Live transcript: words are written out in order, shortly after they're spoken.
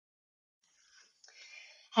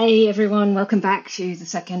Hey everyone, welcome back to the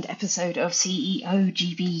second episode of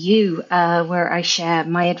CEOGBU, where I share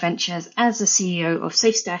my adventures as a CEO of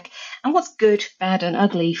SafeStack and what's good, bad, and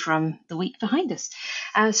ugly from the week behind us.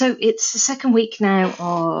 So it's the second week now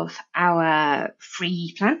of our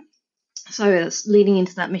free plan. So it's leading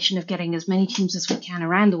into that mission of getting as many teams as we can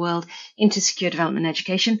around the world into secure development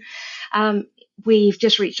education. We've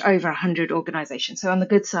just reached over 100 organizations. So on the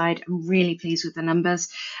good side, I'm really pleased with the numbers.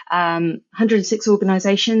 106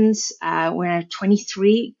 organizations. We're in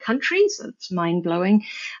 23 countries. That's mind blowing.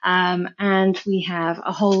 And we have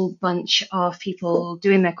a whole bunch of people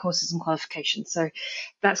doing their courses and qualifications. So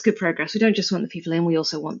that's good progress. We don't just want the people in, we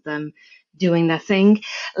also want them doing their thing.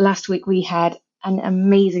 Last week we had an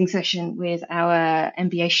amazing session with our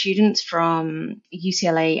MBA students from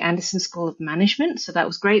UCLA Anderson School of Management. So that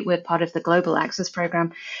was great. We're part of the Global Access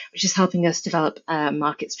Program, which is helping us develop a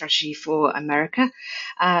market strategy for America.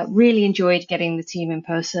 Really enjoyed getting the team in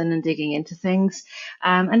person and digging into things.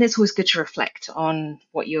 And it's always good to reflect on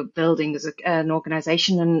what you're building as an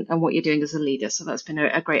organization and what you're doing as a leader. So that's been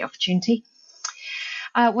a great opportunity.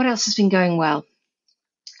 What else has been going well?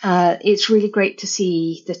 It's really great to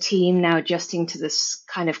see the team now adjusting to this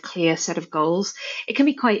kind of clear set of goals. It can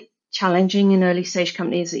be quite challenging in early stage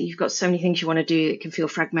companies that you've got so many things you want to do. It can feel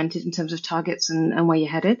fragmented in terms of targets and where you're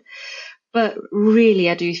headed. But really,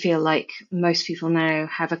 I do feel like most people now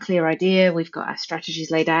have a clear idea. We've got our strategies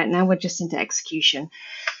laid out. Now we're just into execution.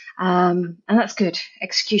 And that's good.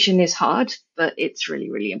 Execution is hard, but it's really,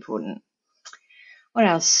 really important. What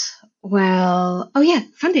else? Well,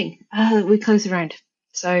 funding. We closed the round.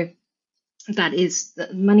 So that is,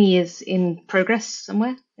 the money is in progress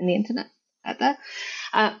somewhere in the internet out there.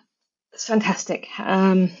 It's fantastic.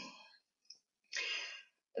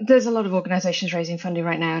 There's a lot of organizations raising funding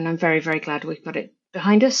right now, and I'm very, very glad we've got it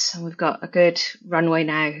behind us and we've got a good runway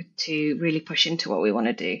now to really push into what we want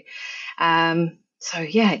to do.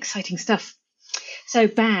 Exciting stuff. So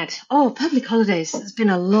bad. Public holidays. There's been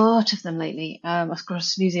a lot of them lately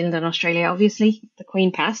across New Zealand and Australia. Obviously, the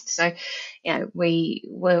Queen passed, so we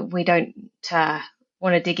don't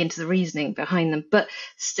want to dig into the reasoning behind them. But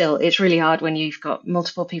still, it's really hard when you've got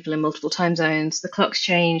multiple people in multiple time zones. The clocks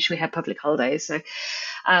changed. We had public holidays, so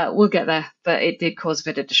we'll get there. But it did cause a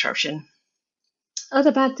bit of disruption.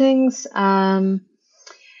 Other bad things. I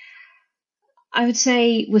would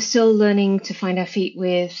say we're still learning to find our feet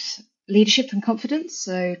with leadership and confidence,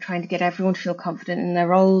 so trying to get everyone to feel confident in their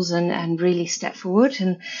roles and really step forward.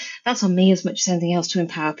 And that's on me as much as anything else to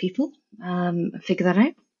empower people, figure that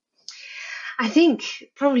out. I think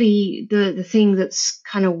probably the thing that's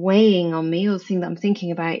kind of weighing on me, or the thing that I'm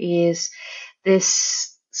thinking about, is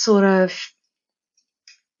this sort of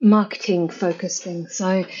marketing focus thing.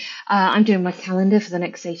 So I'm doing my calendar for the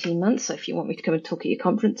next 18 months. So if you want me to come and talk at your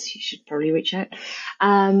conference, you should probably reach out.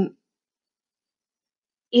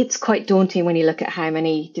 It's quite daunting when you look at how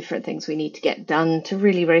many different things we need to get done to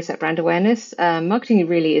really raise that brand awareness. Marketing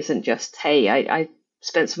really isn't just, hey, I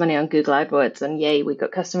spent some money on Google AdWords and yay, we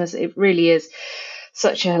got customers. It really is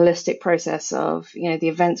such a holistic process of, the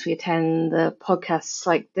events we attend, the podcasts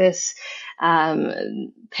like this,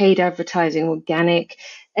 paid advertising, organic,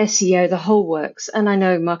 SEO, the whole works. And I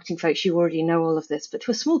know marketing folks, you already know all of this, but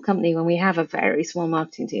to a small company, when we have a very small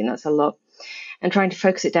marketing team, that's a lot. And trying to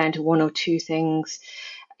focus it down to one or two things,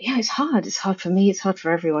 it's hard. It's hard for me. It's hard for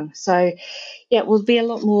everyone. So, we'll be a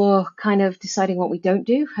lot more kind of deciding what we don't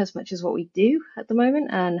do as much as what we do at the moment.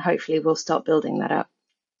 And hopefully we'll start building that up.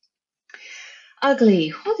 Ugly.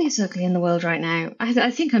 What is ugly in the world right now? I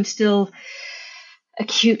think I'm still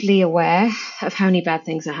acutely aware of how many bad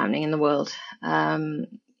things are happening in the world. Part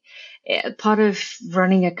of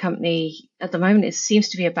running a company at the moment, it seems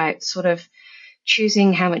to be about sort of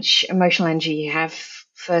choosing how much emotional energy you have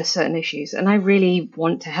for certain issues. And I really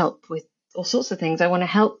want to help with all sorts of things. I want to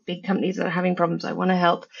help big companies that are having problems. I want to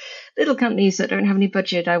help little companies that don't have any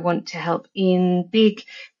budget. I want to help in big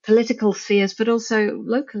political spheres, but also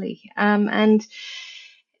locally. And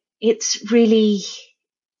it's really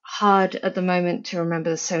hard at the moment to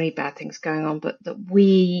remember there's so many bad things going on, but that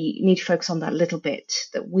we need to focus on that little bit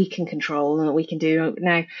that we can control and that we can do.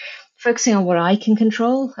 Now, focusing on what I can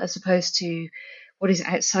control as opposed to what is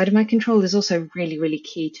outside of my control is also really, really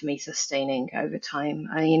key to me sustaining over time.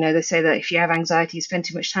 They say that if you have anxiety, you spend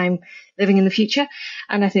too much time living in the future.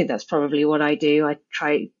 And I think that's probably what I do. I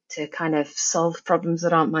try to kind of solve problems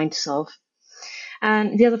that aren't mine to solve.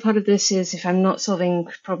 And the other part of this is, if I'm not solving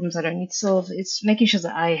problems I don't need to solve, it's making sure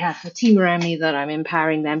that I have a team around me, that I'm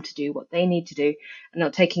empowering them to do what they need to do and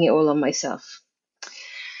not taking it all on myself.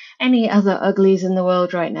 Any other uglies in the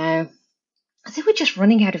world right now? I think we're just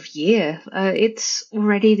running out of year. It's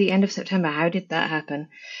already the end of September. How did that happen?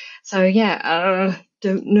 So yeah,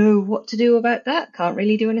 don't know what to do about that. Can't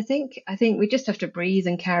really do anything. I think we just have to breathe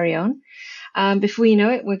and carry on. Before you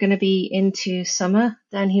know it, we're going to be into summer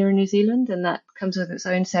down here in New Zealand, and that comes with its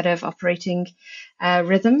own set of operating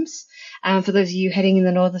rhythms. For those of you heading in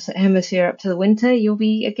the northern hemisphere up to the winter,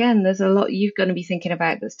 there's a lot you're going to be thinking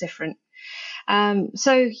about that's different.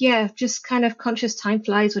 So yeah, just kind of conscious time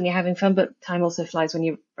flies when you're having fun, but time also flies when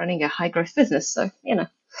you're running a high growth business. So,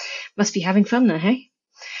 must be having fun there, hey?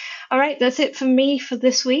 All right, that's it from me for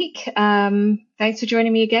this week. Thanks for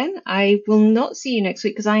joining me again. I will not see you next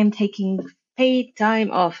week because I am taking paid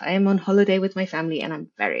time off. I am on holiday with my family and I'm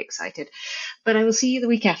very excited. But I will see you the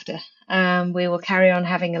week after. We will carry on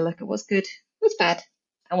having a look at what's good, what's bad,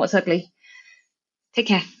 and what's ugly. Take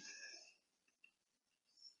care.